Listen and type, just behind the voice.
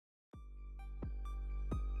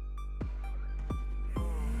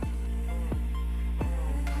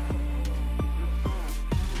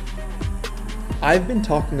I've been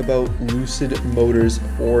talking about Lucid Motors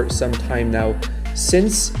for some time now,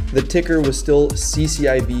 since the ticker was still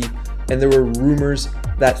CCIV and there were rumors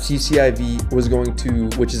that CCIV was going to,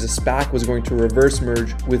 which is a SPAC, was going to reverse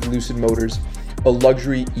merge with Lucid Motors, a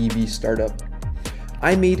luxury EV startup.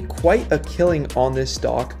 I made quite a killing on this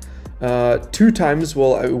stock two times,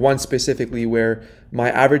 well, one specifically where my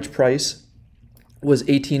average price was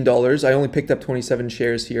 $18. I only picked up 27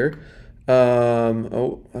 shares here.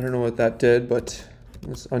 Oh, I don't know what that did, but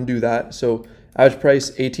let's undo that. So average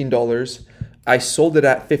price $18. I sold it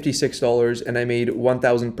at $56 and I made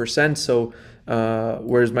 1,000%. So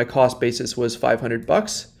whereas my cost basis was 500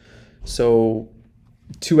 bucks. So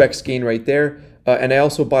 2x gain right there. And I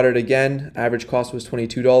also bought it again. Average cost was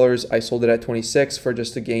 $22. I sold it at $26 for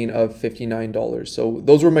just a gain of $59. So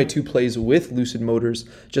those were my two plays with Lucid Motors,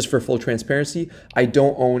 just for full transparency. I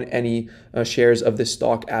don't own any shares of this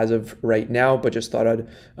stock as of right now, but just thought I'd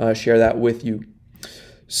share that with you.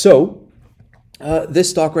 So this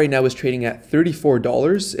stock right now is trading at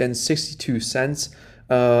 $34.62.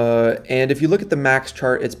 And if you look at the max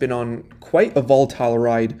chart, it's been on quite a volatile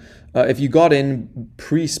ride. If you got in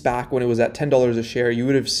pre-SPAC when it was at $10 a share, you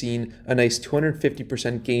would have seen a nice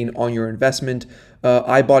 250% gain on your investment.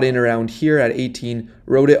 I bought in around here at 18,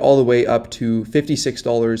 rode it all the way up to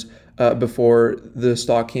 $56 before the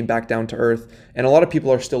stock came back down to earth. And a lot of people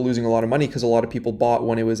are still losing a lot of money because a lot of people bought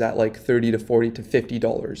when it was at like $30 to $40 to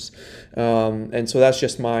 $50. And so that's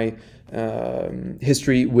just my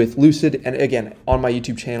history with Lucid. And again, on my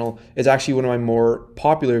YouTube channel, it's actually one of my more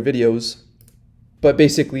popular videos. But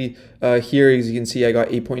basically, here, as you can see, I got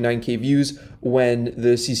 8.9K views when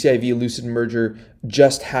the CCIV Lucid merger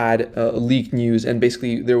just had leaked news. And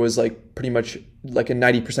basically, there was like pretty much like a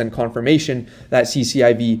 90% confirmation that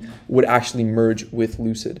CCIV would actually merge with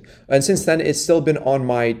Lucid. And since then, it's still been on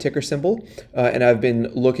my ticker symbol. And I've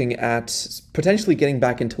been looking at potentially getting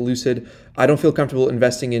back into Lucid. I don't feel comfortable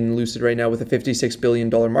investing in Lucid right now with a $56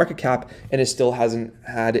 billion market cap, and it still hasn't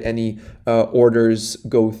had any orders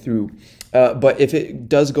go through. But if it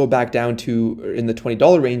does go back down to in the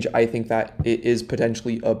 $20 range, I think that it is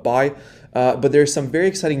potentially a buy. But there's some very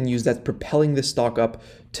exciting news that's propelling this stock up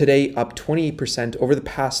today, up 28%, over the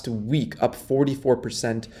past week, up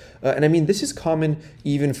 44%. And I mean, this is common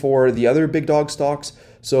even for the other big dog stocks.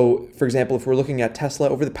 So for example, if we're looking at Tesla,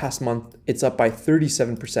 over the past month, it's up by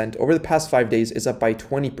 37%. Over the past 5 days, it's up by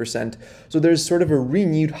 20%. So there's sort of a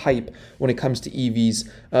renewed hype when it comes to EVs.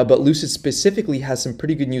 But Lucid specifically has some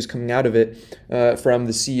pretty good news coming out of it from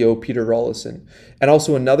the CEO, Peter Rawlinson. And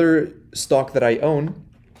also another stock that I own,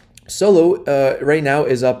 Solo, right now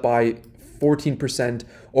is up by 14%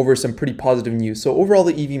 over some pretty positive news. So overall,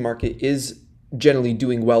 the EV market is generally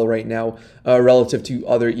doing well right now relative to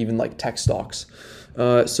other even like tech stocks.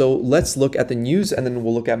 So let's look at the news and then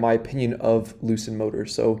we'll look at my opinion of Lucid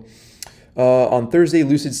Motors. So on Thursday,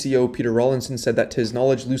 Lucid CEO Peter Rawlinson said that to his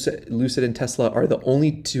knowledge, Lucid and Tesla are the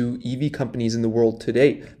only two EV companies in the world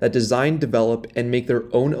today that design, develop, and make their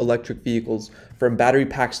own electric vehicles, from battery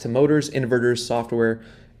packs to motors, inverters, software,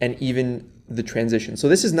 and even the transition. So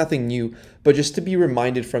this is nothing new, but just to be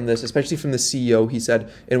reminded from this, especially from the CEO, he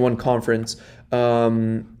said in one conference,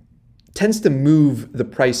 tends to move the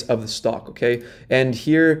price of the stock, okay? And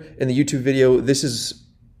here in the YouTube video, this is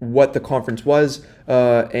what the conference was,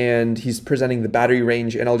 and he's presenting the battery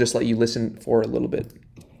range, and I'll just let you listen for a little bit.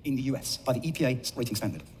 In the US, by the EPA rating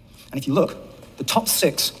standard. And if you look, the top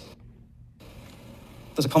 6,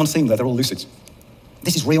 there's a common theme there, they're all Lucids.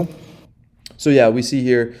 This is real. So yeah, we see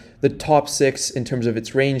here the top 6 in terms of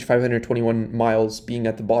its range, 521 miles being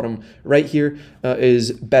at the bottom right here,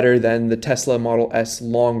 is better than the Tesla Model S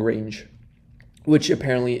long range, which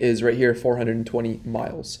apparently is right here, 420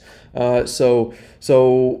 miles. So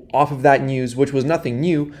off of that news, which was nothing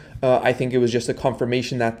new, I think it was just a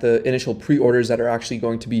confirmation that the initial pre-orders that are actually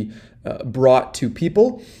going to be brought to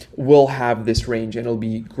people will have this range and it'll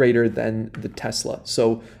be greater than the Tesla.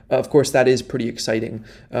 So of course that is pretty exciting.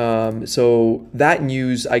 So that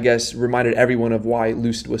news, I guess, reminded everyone of why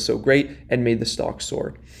Lucid was so great and made the stock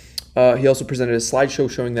soar. He also presented a slideshow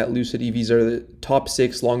showing that Lucid EVs are the top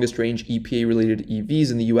 6 longest range EPA related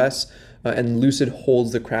EVs in the US, and Lucid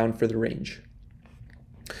holds the crown for the range.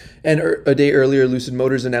 And a day earlier, Lucid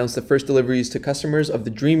Motors announced the first deliveries to customers of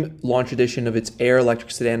the Dream Launch Edition of its Air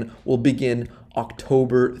electric sedan will begin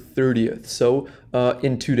October 30th. So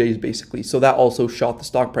in 2 days, basically. So that also shot the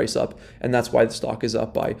stock price up, and that's why the stock is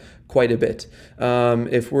up by quite a bit.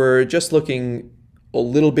 If we're just looking a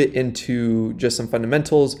little bit into just some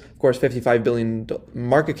fundamentals. Of course, $55 billion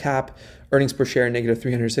market cap, earnings per share negative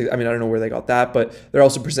 306. I mean, I don't know where they got that, but they're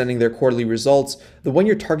also presenting their quarterly results. The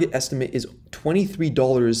 1-year target estimate is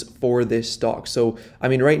 $23 for this stock. So, I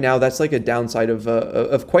mean, right now that's like a downside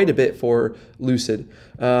of quite a bit for Lucid.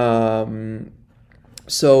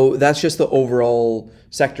 So that's just the overall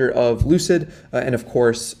sector of Lucid. And of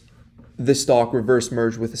course, this stock reverse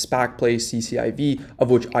merged with a SPAC play, CCIV,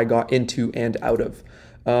 of which I got into and out of.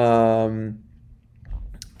 And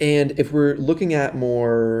if we're looking at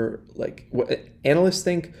more like what analysts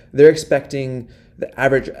think, they're expecting the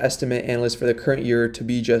average estimate analyst for the current year to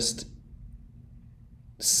be just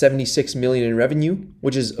 76 million in revenue,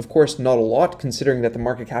 which is of course not a lot considering that the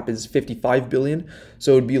market cap is 55 billion.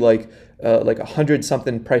 So it would be like 100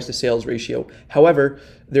 something price to sales ratio. However,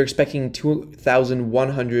 they're expecting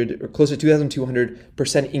 2,100 or close to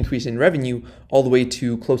 2,200% increase in revenue, all the way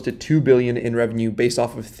to close to 2 billion in revenue based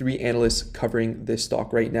off of 3 analysts covering this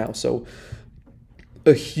stock right now. So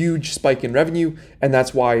a huge spike in revenue, and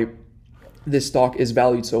that's why this stock is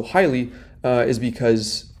valued so highly, is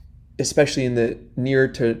because especially in the near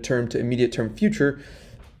term to immediate term future,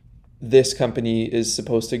 this company is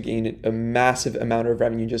supposed to gain a massive amount of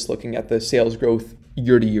revenue just looking at the sales growth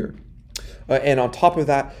year to year. And on top of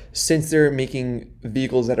that, since they're making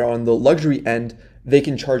vehicles that are on the luxury end, they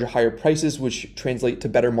can charge higher prices, which translate to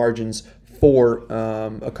better margins for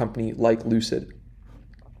a company like Lucid.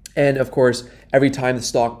 And of course, every time the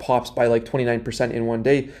stock pops by like 29% in one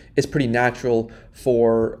day, it's pretty natural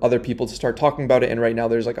for other people to start talking about it. And right now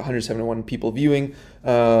there's like 171 people viewing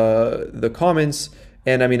the comments.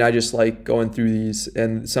 And I mean, I just like going through these,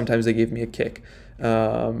 and sometimes they gave me a kick.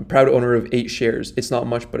 Proud owner of 8 shares. It's not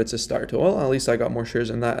much, but it's a start. Well, at least I got more shares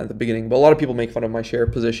than that at the beginning. But a lot of people make fun of my share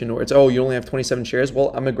position, or it's, oh, you only have 27 shares.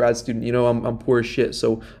 Well, I'm a grad student, you know, I'm poor as shit,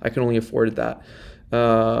 so I can only afford that.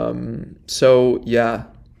 So yeah,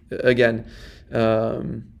 again,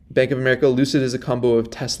 Bank of America, Lucid is a combo of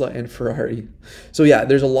Tesla and Ferrari. So yeah,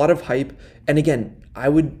 there's a lot of hype. And again, I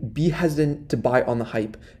would be hesitant to buy on the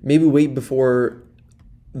hype. Maybe wait before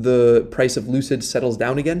the price of Lucid settles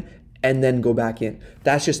down again and then go back in.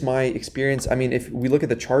 That's just my experience. I mean, if we look at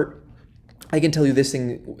the chart, I can tell you this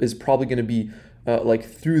thing is probably going to be like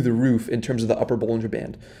through the roof in terms of the upper Bollinger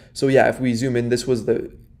Band. So yeah, if we zoom in, this was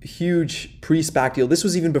the huge pre-SPAC deal. This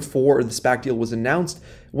was even before the SPAC deal was announced.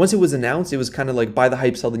 Once it was announced, it was kind of like buy the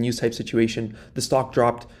hype, sell the news type situation. The stock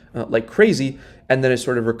dropped like crazy, and then it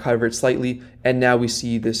sort of recovered slightly, and now we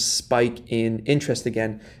see this spike in interest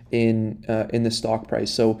again in the stock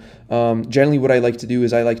price. So generally what I like to do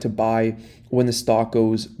is I like to buy when the stock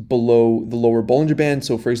goes below the lower Bollinger Band.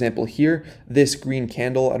 So for example here, this green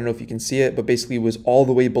candle, I don't know if you can see it, but basically it was all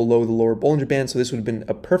the way below the lower Bollinger Band. So this would have been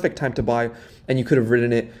a perfect time to buy, and you could have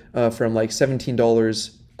ridden it from like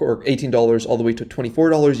 $17 or $18 all the way to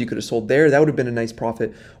 $24. You could have sold there. That would have been a nice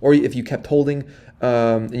profit. Or if you kept holding,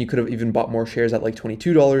 and you could have even bought more shares at like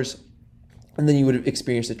 $22. And then you would have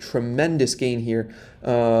experienced a tremendous gain here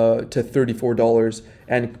to $34,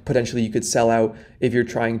 and potentially you could sell out if you're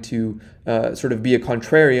trying to sort of be a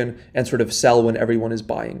contrarian and sort of sell when everyone is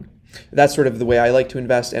buying. That's sort of the way I like to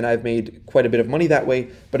invest, and I've made quite a bit of money that way.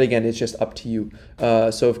 But again, it's just up to you.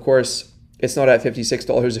 So of course, it's not at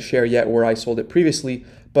 $56 a share yet where I sold it previously,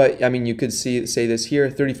 but I mean, you could say this here,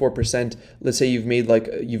 34%. Let's say you've made like,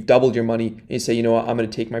 you've doubled your money, and you say, you know what, I'm going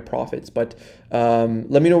to take my profits. But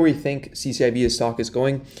let me know where you think CCIV stock is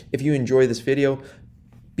going. If you enjoy this video,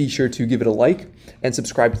 be sure to give it a like and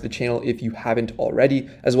subscribe to the channel if you haven't already,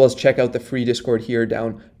 as well as check out the free Discord here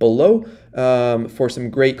down below for some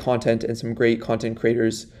great content and some great content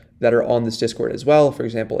creators that are on this Discord as well. For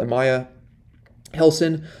example, Amaya,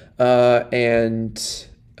 Helson,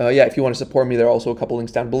 yeah, if you want to support me, there are also a couple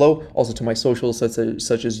links down below, also to my socials such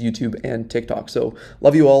as YouTube and TikTok. So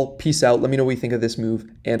love you all. Peace out. Let me know what you think of this move,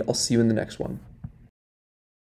 and I'll see you in the next one.